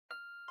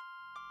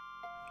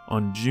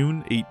On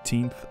June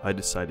 18th, I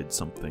decided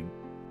something.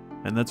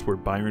 And that's where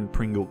Byron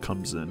Pringle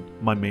comes in,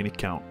 my main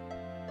account.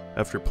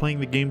 After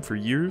playing the game for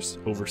years,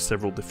 over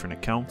several different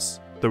accounts,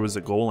 there was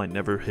a goal I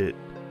never hit,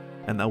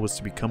 and that was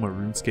to become a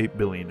RuneScape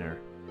billionaire.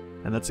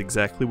 And that's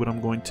exactly what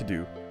I'm going to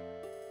do.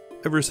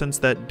 Ever since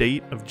that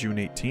date of June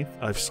 18th,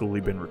 I've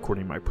slowly been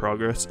recording my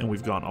progress, and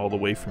we've gone all the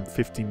way from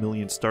 50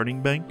 million starting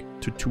bank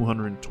to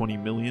 220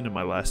 million in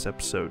my last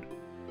episode.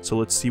 So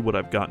let's see what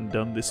I've gotten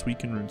done this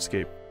week in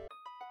RuneScape.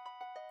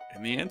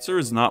 And the answer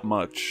is not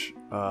much.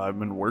 I've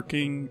been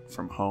working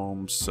from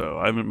home, so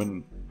I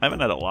haven't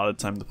had a lot of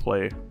time to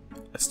play.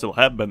 I still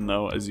have been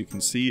though. As you can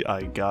see,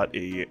 I got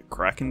a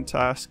Kraken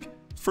task.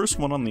 First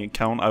one on the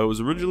account. I was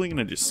originally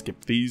gonna just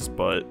skip these,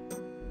 but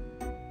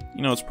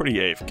you know, it's pretty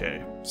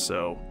AFK.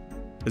 So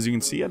as you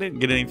can see, I didn't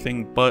get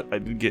anything, but I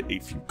did get a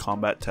few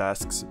combat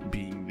tasks,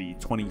 being the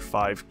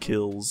 25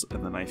 kills,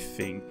 and then I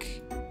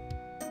think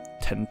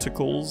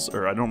tentacles,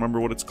 or I don't remember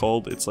what it's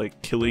called. It's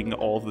like killing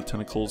all of the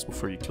tentacles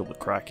before you kill the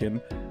Kraken.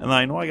 And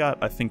I know I got,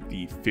 I think,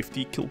 the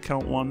 50 kill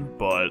count one,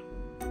 but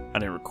I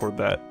didn't record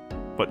that,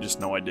 but just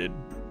know I did.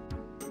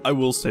 I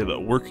will say that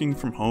working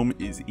from home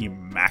is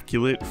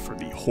immaculate for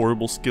the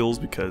horrible skills,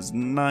 because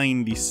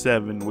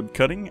 97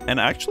 woodcutting and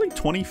actually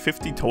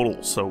 2050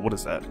 total. So what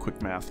is that?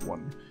 Quick math,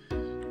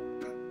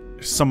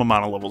 some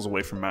amount of levels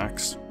away from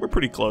max. We're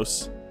pretty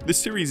close. This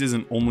series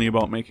isn't only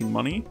about making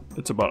money,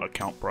 it's about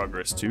account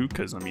progress too,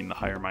 because I mean, the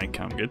higher my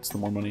account gets, the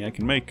more money I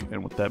can make.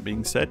 And with that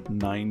being said,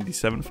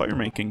 97 fire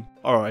making.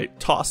 Alright,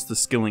 toss the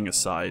skilling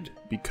aside,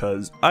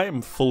 because I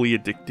am fully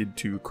addicted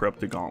to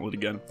Corrupted Gauntlet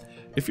again.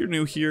 If you're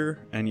new here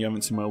and you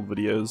haven't seen my old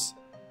videos,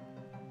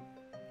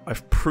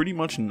 I've pretty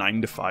much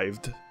 9 to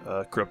 5'd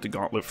Corrupted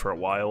Gauntlet for a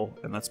while,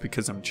 and that's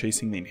because I'm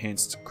chasing the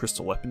enhanced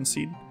Crystal Weapon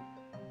Seed.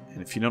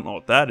 And if you don't know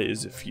what that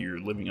is, if you're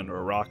living under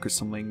a rock or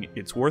something,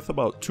 it's worth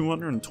about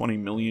 220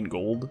 million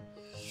gold.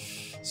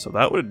 So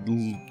that would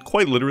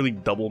quite literally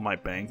double my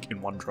bank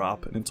in one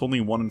drop, and it's only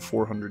 1 in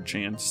 400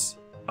 chance.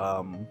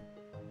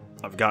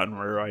 I've gotten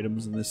rare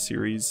items in this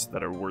series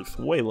that are worth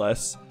way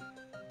less.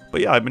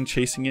 But yeah, I've been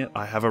chasing it.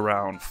 I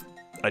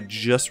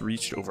just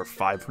reached over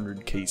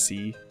 500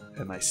 KC,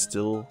 and I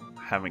still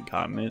haven't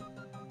gotten it.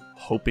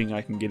 Hoping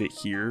I can get it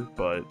here,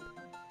 but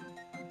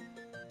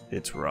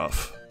it's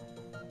rough.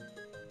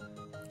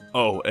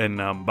 Oh, and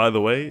by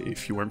the way,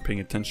 if you weren't paying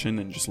attention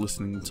and just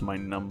listening to my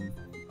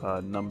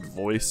numbed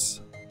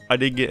voice, I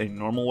did get a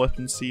normal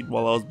weapon seed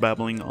while I was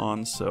babbling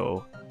on,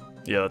 so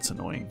yeah, that's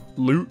annoying.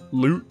 Loot,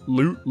 loot,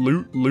 loot,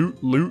 loot,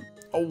 loot, loot.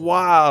 Oh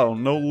wow,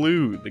 no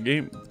loot. The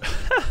game...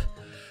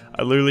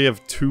 I literally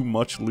have too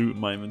much loot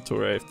in my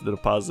inventory I have to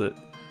deposit.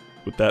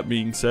 With that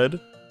being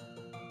said...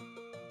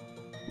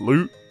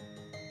 Loot.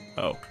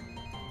 Oh.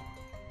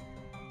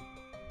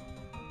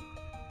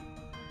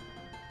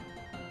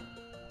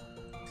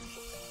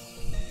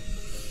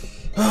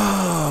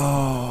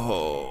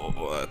 Oh,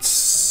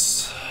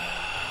 that's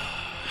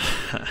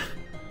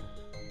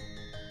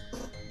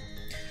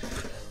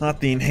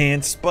not the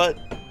enhanced, but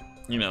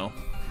you know,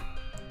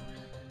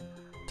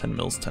 10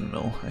 mil's 10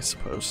 mil, I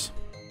suppose.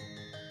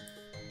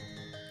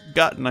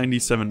 Got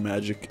 97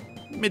 magic,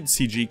 mid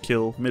CG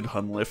kill, mid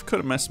hun lift. Could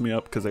have messed me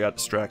up because I got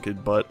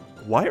distracted, but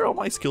why are all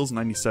my skills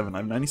 97? I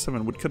have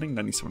 97 woodcutting,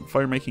 97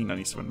 fire making,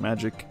 97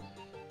 magic.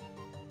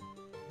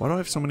 Why do I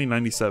have so many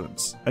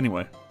 97s?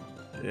 Anyway.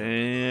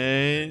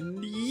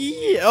 And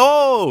yeah,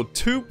 oh,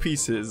 2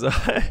 pieces.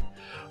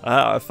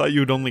 I thought you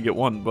would only get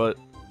 1, but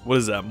what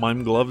is that?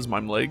 Mime gloves,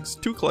 mime legs,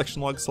 2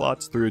 collection log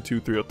slots, 302,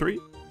 303.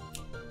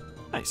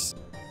 Nice.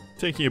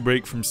 Taking a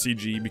break from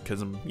CG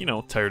because I'm, you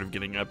know, tired of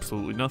getting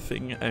absolutely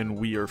nothing, and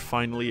we are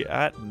finally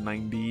at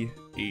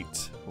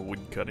 98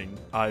 woodcutting.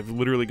 I've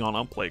literally gone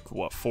up like,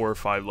 what, 4 or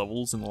 5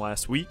 levels in the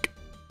last week?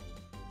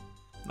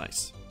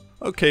 Nice.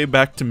 Okay,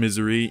 back to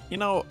misery. You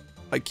know,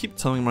 I keep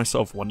telling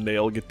myself one day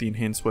I'll get the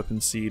enhanced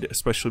weapon seed,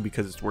 especially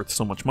because it's worth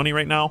so much money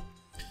right now.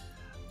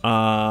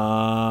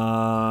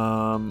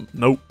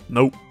 Nope.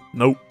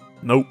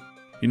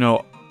 You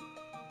know,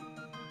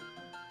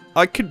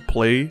 I could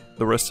play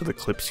the rest of the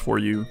clips for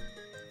you,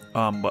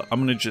 but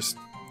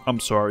I'm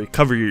sorry,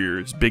 cover your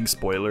ears, big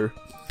spoiler.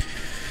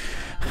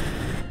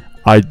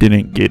 I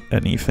didn't get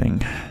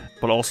anything.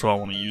 But also, I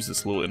want to use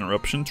this little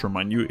interruption to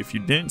remind you, if you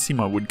didn't see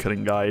my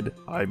woodcutting guide,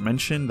 I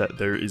mentioned that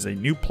there is a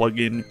new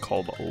plugin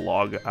called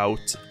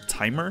Logout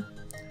Timer.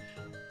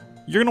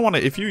 You're going to want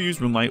to, if you use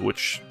Moonlight,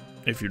 which,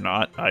 if you're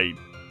not,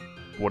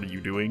 what are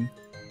you doing?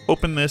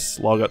 Open this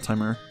Logout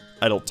Timer,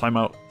 idle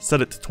timeout, set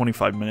it to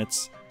 25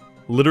 minutes.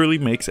 Literally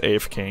makes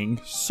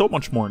AFKing so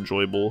much more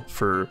enjoyable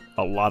for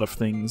a lot of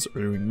things,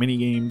 or doing mini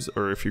games,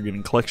 or if you're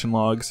getting collection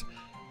logs.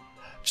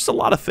 Just a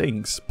lot of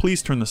things.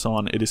 Please turn this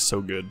on. It is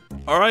so good.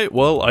 Alright,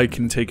 well, I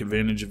can take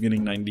advantage of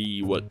getting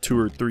 93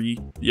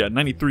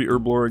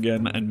 Herblore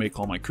again and make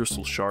all my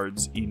crystal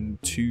shards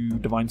into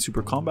Divine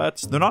Super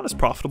Combats. They're not as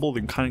profitable.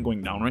 They're kind of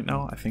going down right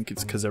now. I think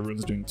it's because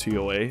everyone's doing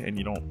TOA and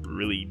you don't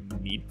really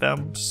need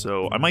them.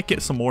 So I might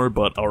get some more,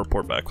 but I'll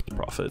report back with the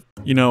profit.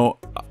 You know,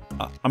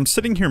 I'm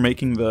sitting here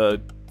making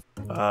the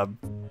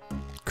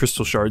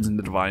crystal shards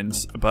into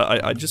divines,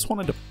 but I just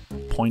wanted to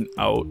point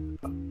out,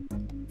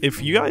 if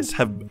you guys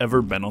have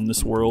ever been on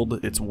this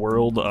world, it's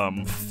world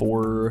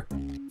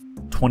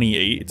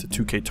 428, it's a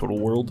 2K total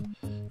world.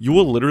 You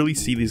will literally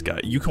see these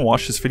guys. You can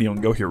watch this video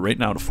and go here right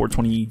now to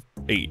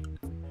 428.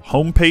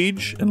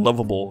 Homepage and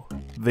Lovable,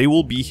 they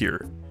will be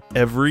here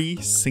every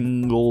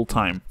single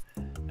time.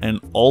 And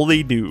all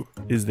they do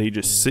is they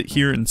just sit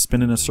here and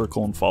spin in a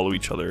circle and follow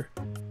each other.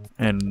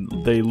 And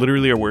they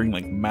literally are wearing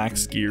like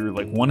max gear.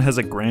 Like one has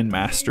a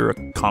Grandmaster,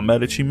 a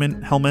combat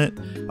achievement helmet,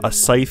 a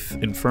scythe,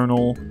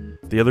 infernal.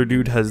 The other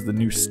dude has the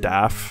new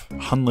staff,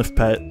 Hunlift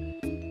pet.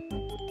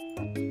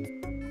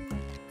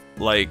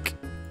 Like,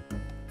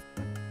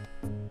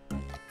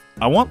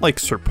 I want like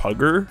Sir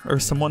Pugger or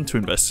someone to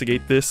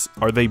investigate this.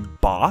 Are they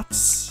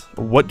bots?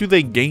 What do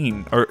they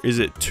gain? Or is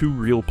it 2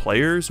 real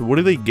players? What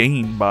do they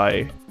gain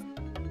by...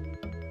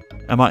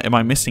 Am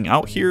I missing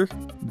out here?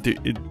 Do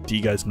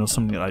you guys know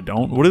something that I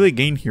don't? What do they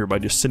gain here by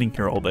just sitting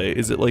here all day?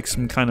 Is it like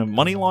some kind of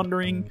money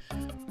laundering?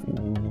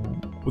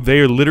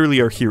 They literally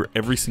are here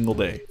every single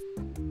day.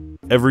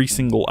 Every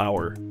single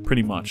hour,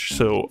 pretty much.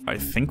 So I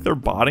think they're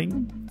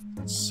botting.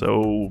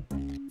 So,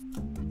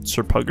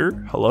 Sir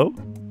Pugger, hello?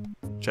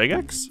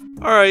 Jagex?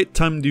 Alright,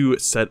 time to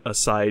set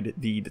aside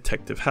the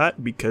detective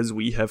hat because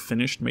we have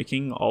finished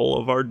making all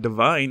of our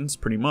divines,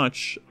 pretty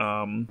much.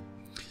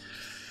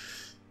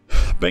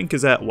 Bank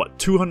is at, what,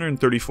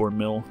 234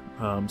 mil.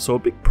 So a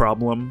big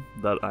problem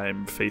that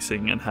I'm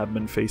facing and have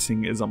been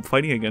facing is I'm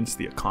fighting against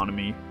the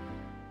economy.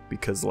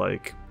 Because,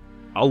 like,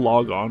 I'll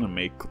log on and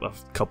make a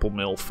couple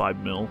mil,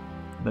 5 mil.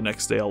 The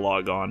next day I'll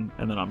log on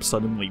and then I'm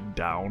suddenly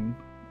down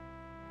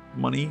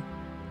money.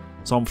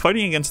 So I'm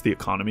fighting against the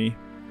economy.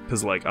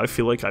 Because, like, I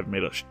feel like I've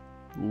made a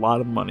lot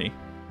of money.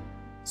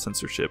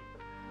 Censorship.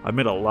 I've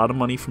made a lot of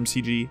money from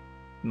CG.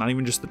 Not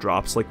even just the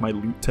drops. Like, my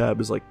loot tab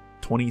is like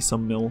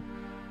 20-some mil.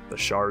 The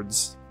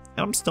shards.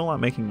 And I'm still not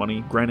making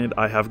money. Granted,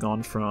 I have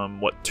gone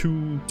from, what,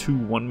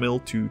 221 mil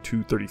to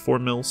 234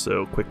 mil.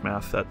 So, quick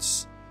math,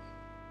 that's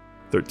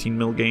 13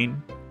 mil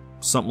gain.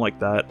 Something like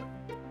that.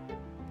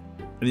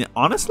 And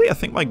honestly, I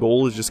think my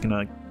goal is just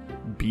gonna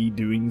be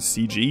doing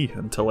CG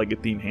until I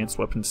get the enhanced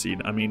weapon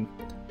seed. I mean,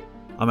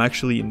 I'm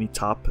actually in the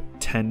top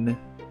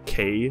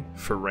 10k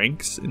for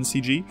ranks in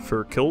CG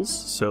for kills,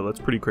 so that's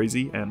pretty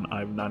crazy, and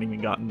I've not even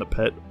gotten the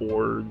pet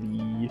or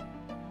the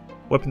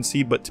weapon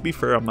seed, but to be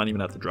fair, I'm not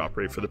even at the drop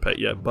rate for the pet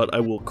yet, but I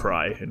will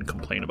cry and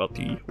complain about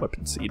the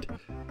weapon seed,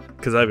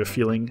 because I have a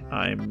feeling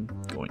I'm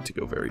going to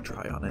go very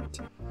dry on it.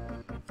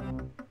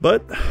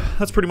 But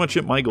that's pretty much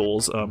it, my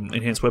goals.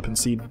 Enhanced weapon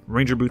seed,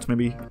 ranger boots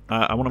maybe.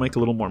 I want to make a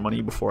little more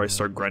money before I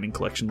start grinding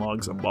collection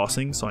logs on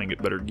bossing so I can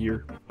get better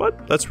gear.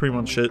 But that's pretty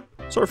much it.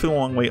 Sorry for the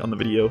long wait on the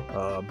video.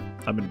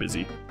 I've been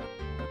busy.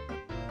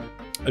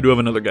 I do have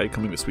another guide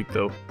coming this week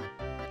though.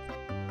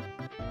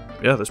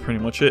 Yeah, that's pretty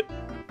much it.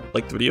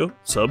 Like the video,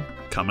 sub,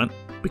 comment,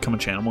 become a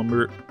channel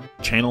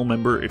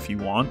member if you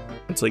want.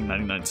 It's like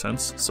 99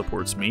 cents,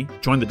 supports me.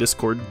 Join the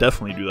Discord,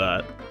 definitely do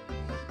that.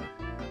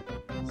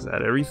 Is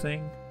that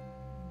everything?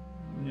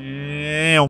 Yeah.